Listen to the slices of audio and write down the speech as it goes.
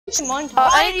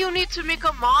Why do you need to make a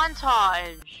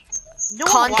montage? No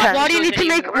Content. Why do you need to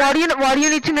make? Why do you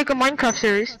need to make a Minecraft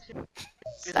series?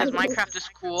 Because Minecraft is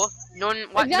cool. No one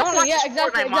Exactly, watches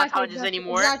exactly, Fortnite montages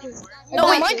anymore. Exactly. No,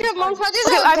 wait. Minecraft montages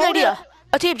Okay, are I have an golden. idea.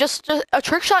 A team, just a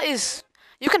trick shot is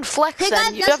you can flex Hey then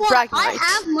guys, you guess have what? bragging I rights.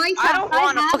 have Minecraft. I don't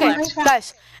wanna have Okay, Minecraft.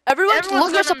 guys, everyone Everyone's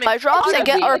look their gonna make supply drops fun and of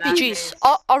get me in that RPGs. case.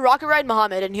 I'll rocket ride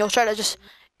Muhammad and he'll try to just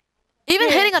even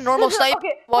hitting a normal snipe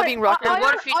while being rocket And ride.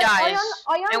 what if he dies?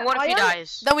 And what if he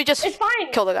dies? Then we just It's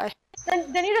fine. kill the guy.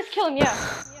 Then you just kill him, yeah.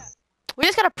 We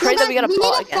just gotta pray that we get a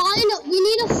bot again. We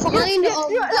need to find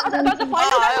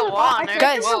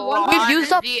Guys, we've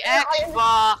used up. the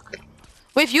Xbox.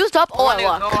 We've used up all our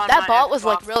wanna go luck. on That my bot was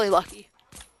like Xbox. really lucky.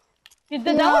 Dude,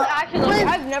 that was actually lucky.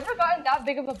 I've never gotten that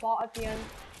big of a bot at the end.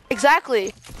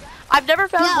 Exactly. I've never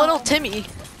found Yeah. little Timmy.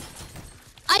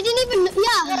 I didn't even.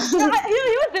 Yeah. He was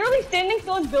literally standing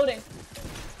still in building.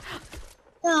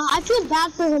 I feel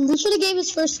bad for him. We should have gave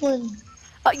his first one.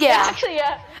 Yeah. Actually,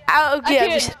 yeah. Yeah. I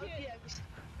did.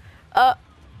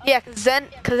 Yeah. Cause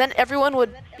then everyone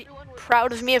would be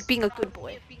proud of me of being a good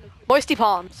boy. Moisty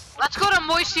palms. Let's go to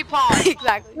Moisty Palm.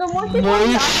 Exactly. No, Moisty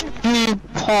Palms. Moisty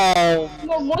palm.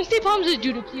 No, Moisty Palms is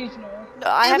due to please no. No,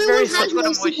 I have Everyone very has sweaty. Go to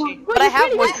Moisty Moisty. palm. But I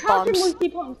have moist Moisty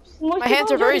Palms. palms. My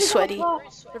hands are very sweaty.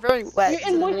 They're very wet.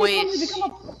 And Moisty Palms Moist.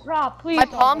 become a prop, please. My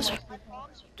don't. palms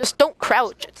just don't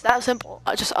crouch. It's that simple.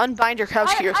 Just unbind your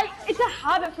crouch key. It's a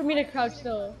habit for me to crouch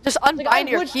still. Just I unbind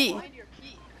your would- key.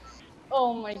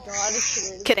 Oh my god,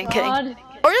 it's Kidding. God.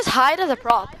 Or just hide as a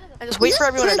prop and just wait for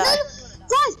everyone to die.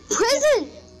 Guys, prison.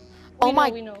 Oh We know, my!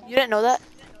 we know. You didn't know that?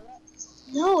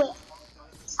 No,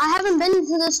 I haven't been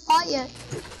to this spot yet.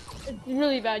 It's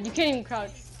really bad. You can't even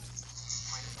crouch.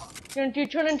 You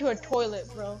turn into a toilet,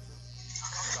 bro.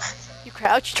 You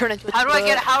crouch, you turn into a How do I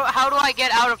get toilet. how do I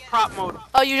get out of prop mode?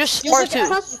 Oh, you just You R2.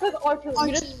 click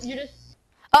R2. You just.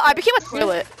 I became a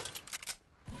toilet.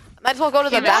 Might as well go to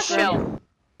the Give it a bathroom. shell.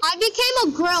 I became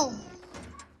a grill.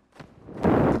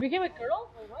 You became a girl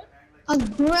or what? A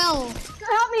grill.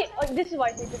 Help me! Like, this is why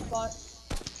I take this spot.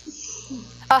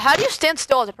 How do you stand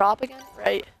still as a prop again?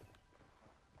 Right.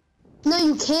 No,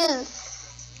 you can't.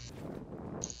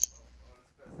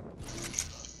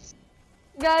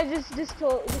 Guys, just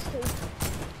kill.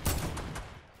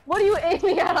 What are you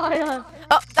aiming at, Ion?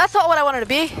 Oh, that's not what I wanted to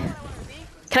be.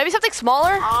 Can I be something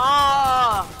smaller?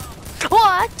 Ah,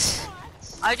 What?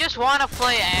 I just want to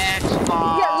play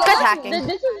Xbox. Yeah, Guy's hacking.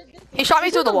 This is. He shot me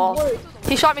This through is the wall. worst.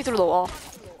 He shot me through the wall.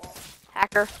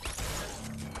 Hacker.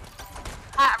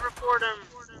 Pat, report him.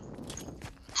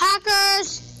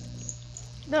 Hackers.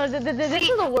 No, this is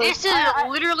the worst. This is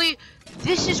literally.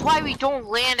 This is why we don't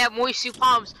land at Moisty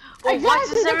Palms. Oh, Exactly, why is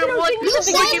that's everyone what I'm like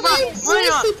thinking. this?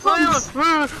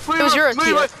 Moisty It was your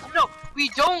idea. No, we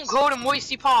don't go to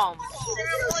Moisty Palms. Yeah.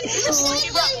 It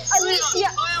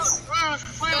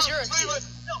was your idea.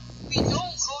 No, we don't go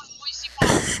to Moisty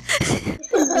Palms.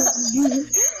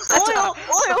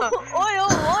 Oil.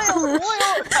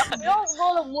 We don't go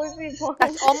to Moisty Palms.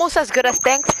 That's almost as good as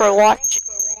thanks for watching.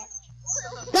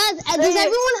 Guys, does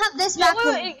everyone have this Yeah,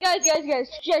 bathroom? wait, guys.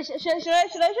 Should I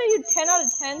show you 10 out of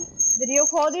 10 video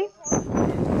quality?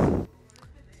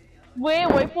 Wait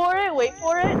for it. Wait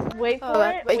for it. Wait,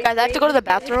 guys, I have to go to the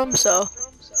bathroom, so.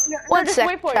 No, One just sec,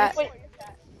 wait for it. chat. Just wait.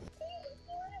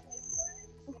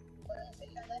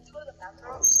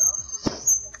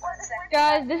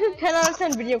 Guys, this is 10 out of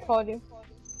 10 video quality.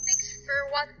 Thanks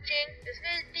for watching this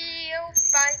video.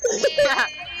 Bye.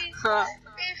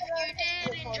 If you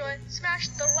did enjoy, smash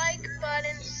the like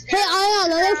button. Hey, Ion,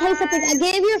 let me tell you something. I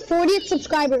gave you your 40th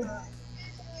subscriber.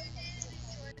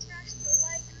 Smash the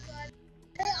like button.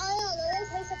 Hey, Ion, let me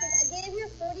tell you something. I gave you your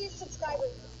 40th subscriber.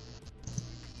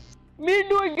 Me,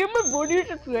 do I give my 40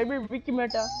 subscriber Vicky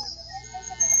Meta? I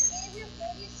gave you your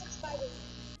 40th subscriber.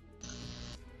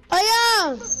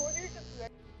 Ion!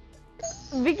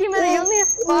 Vicky Meta, you only have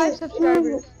 5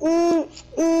 subscribers.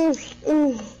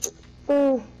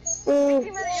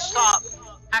 Stop.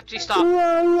 Actually, stop.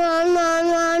 Alright,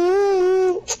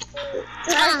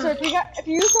 so if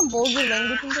you use some vulgar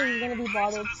language, you're gonna be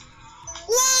bothered.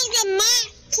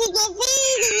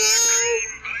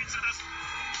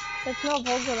 That's not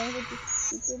vulgar language,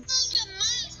 it's stupid.